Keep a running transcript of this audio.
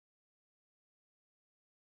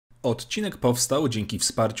Odcinek powstał dzięki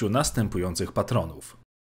wsparciu następujących patronów.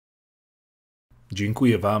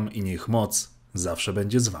 Dziękuję Wam i niech moc zawsze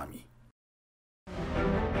będzie z Wami.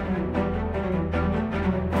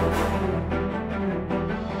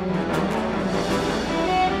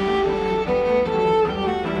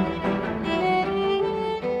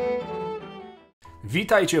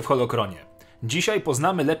 Witajcie w Holokronie. Dzisiaj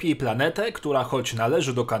poznamy lepiej planetę, która choć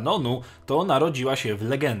należy do kanonu, to narodziła się w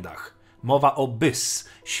legendach. Mowa o Byss,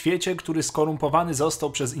 świecie, który skorumpowany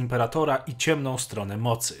został przez imperatora i ciemną stronę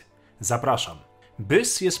mocy. Zapraszam.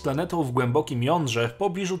 Byss jest planetą w głębokim jądrze w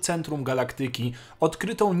pobliżu centrum galaktyki,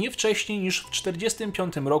 odkrytą nie wcześniej niż w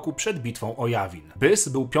 1945 roku przed bitwą o Yavin. Byss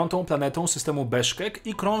był piątą planetą systemu Beszkek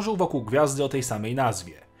i krążył wokół gwiazdy o tej samej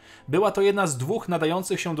nazwie. Była to jedna z dwóch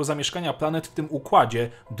nadających się do zamieszkania planet w tym układzie,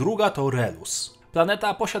 druga to Relus.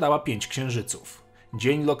 Planeta posiadała 5 księżyców.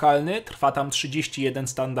 Dzień lokalny trwa tam 31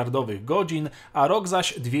 standardowych godzin, a rok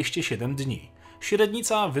zaś 207 dni.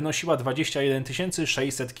 Średnica wynosiła 21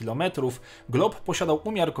 600 km, glob posiadał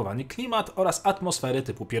umiarkowany klimat oraz atmosferę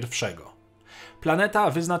typu pierwszego.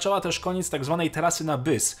 Planeta wyznaczała też koniec tzw. trasy na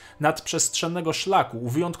Byss, nadprzestrzennego szlaku,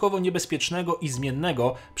 wyjątkowo niebezpiecznego i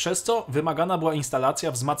zmiennego, przez co wymagana była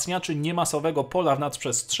instalacja wzmacniaczy niemasowego pola w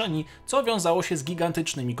nadprzestrzeni, co wiązało się z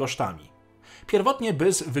gigantycznymi kosztami. Pierwotnie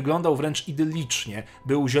Byss wyglądał wręcz idyllicznie,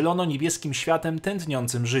 był zielono-niebieskim światem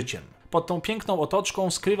tętniącym życiem. Pod tą piękną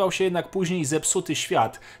otoczką skrywał się jednak później zepsuty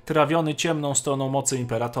świat, trawiony ciemną stroną mocy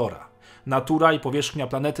imperatora. Natura i powierzchnia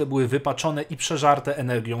planety były wypaczone i przeżarte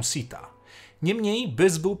energią Sitha. Niemniej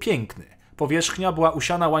Byss był piękny. Powierzchnia była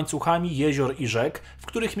usiana łańcuchami jezior i rzek, w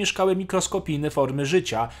których mieszkały mikroskopijne formy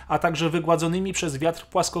życia, a także wygładzonymi przez wiatr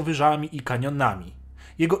płaskowyżami i kanionami.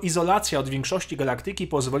 Jego izolacja od większości galaktyki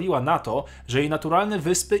pozwoliła na to, że jej naturalne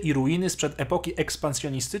wyspy i ruiny sprzed epoki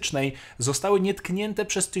ekspansjonistycznej zostały nietknięte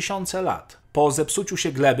przez tysiące lat. Po zepsuciu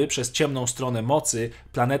się gleby przez ciemną stronę mocy,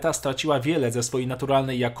 planeta straciła wiele ze swojej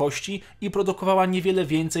naturalnej jakości i produkowała niewiele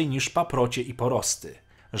więcej niż paprocie i porosty.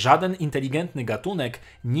 Żaden inteligentny gatunek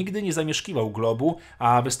nigdy nie zamieszkiwał globu,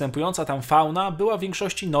 a występująca tam fauna była w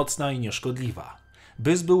większości nocna i nieszkodliwa.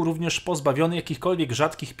 Byss był również pozbawiony jakichkolwiek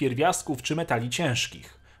rzadkich pierwiastków czy metali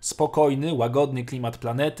ciężkich. Spokojny, łagodny klimat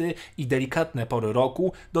planety i delikatne pory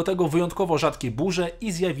roku, do tego wyjątkowo rzadkie burze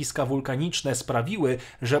i zjawiska wulkaniczne sprawiły,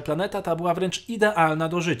 że planeta ta była wręcz idealna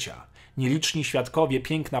do życia. Nieliczni świadkowie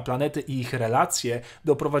piękna planety i ich relacje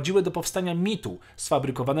doprowadziły do powstania mitu,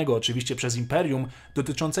 sfabrykowanego oczywiście przez Imperium,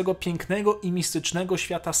 dotyczącego pięknego i mistycznego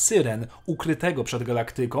świata syren, ukrytego przed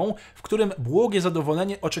galaktyką, w którym błogie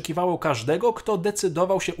zadowolenie oczekiwało każdego, kto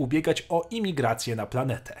decydował się ubiegać o imigrację na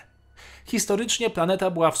planetę. Historycznie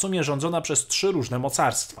planeta była w sumie rządzona przez 3 różne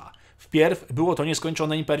mocarstwa. Wpierw było to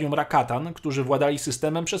nieskończone Imperium Rakatan, którzy władali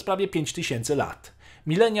systemem przez prawie 5000 lat.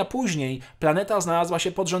 Milenia później planeta znalazła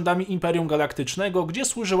się pod rządami Imperium Galaktycznego, gdzie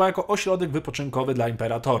służyła jako ośrodek wypoczynkowy dla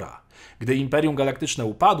Imperatora. Gdy Imperium Galaktyczne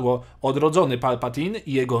upadło, odrodzony Palpatine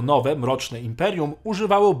i jego nowe, mroczne imperium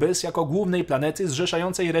używało Byss jako głównej planety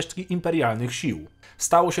zrzeszającej resztki imperialnych sił.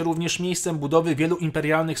 Stało się również miejscem budowy wielu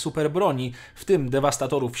imperialnych superbroni, w tym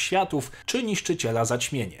dewastatorów światów czy niszczyciela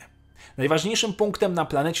zaćmienie. Najważniejszym punktem na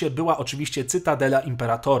planecie była oczywiście cytadela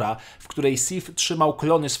Imperatora, w której Sith trzymał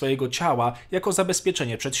klony swojego ciała jako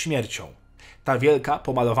zabezpieczenie przed śmiercią. Ta wielka,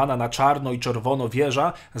 pomalowana na czarno i czerwono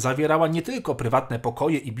wieża zawierała nie tylko prywatne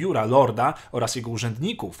pokoje i biura lorda oraz jego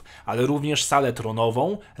urzędników, ale również salę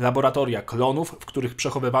tronową, laboratoria klonów, w których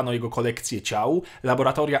przechowywano jego kolekcję ciał,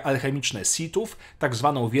 laboratoria alchemiczne Sithów, tak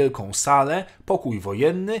zwaną Wielką Salę, pokój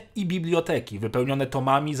wojenny i biblioteki wypełnione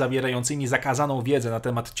tomami zawierającymi zakazaną wiedzę na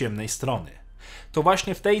temat ciemnej strony. To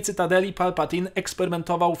właśnie w tej cytadeli Palpatine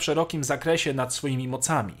eksperymentował w szerokim zakresie nad swoimi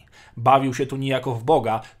mocami. Bawił się tu niejako w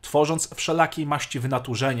Boga, tworząc wszelakiej maści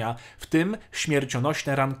wynaturzenia, w tym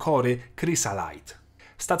śmiercionośne rankory Chrysalide.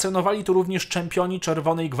 Stacjonowali tu również czempioni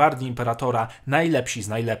Czerwonej Gwardii Imperatora, najlepsi z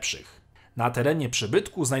najlepszych. Na terenie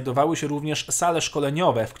przybytku znajdowały się również sale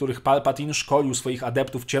szkoleniowe, w których Palpatine szkolił swoich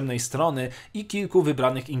adeptów ciemnej strony i kilku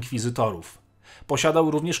wybranych inkwizytorów.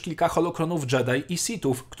 Posiadał również kilka holokronów Jedi i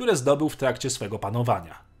Sithów, które zdobył w trakcie swego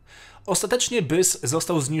panowania. Ostatecznie Byss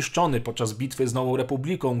został zniszczony podczas bitwy z Nową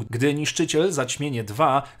Republiką, gdy niszczyciel Zaćmienie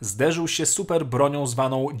II zderzył się z superbronią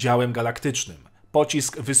zwaną Działem Galaktycznym.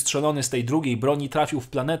 Pocisk wystrzelony z tej drugiej broni trafił w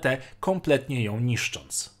planetę, kompletnie ją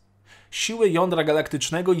niszcząc. Siły jądra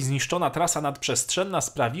galaktycznego i zniszczona trasa nadprzestrzenna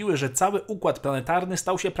sprawiły, że cały układ planetarny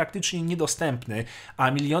stał się praktycznie niedostępny,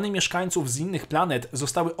 a miliony mieszkańców z innych planet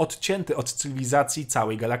zostały odcięte od cywilizacji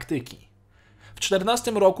całej galaktyki. W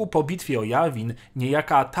 14 roku po bitwie o Yavin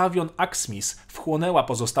niejaka Tavion Axmis wchłonęła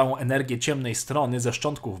pozostałą energię ciemnej strony ze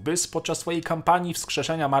szczątków Byss podczas swojej kampanii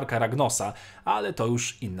wskrzeszenia Marka Ragnosa, ale to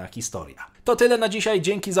już inna historia. To tyle na dzisiaj,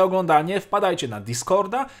 dzięki za oglądanie, wpadajcie na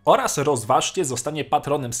Discorda oraz rozważcie zostanie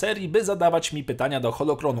patronem serii, by zadawać mi pytania do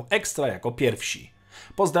HOLOCRONu Extra jako pierwsi.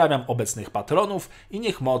 Pozdrawiam obecnych patronów i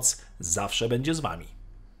niech moc zawsze będzie z wami.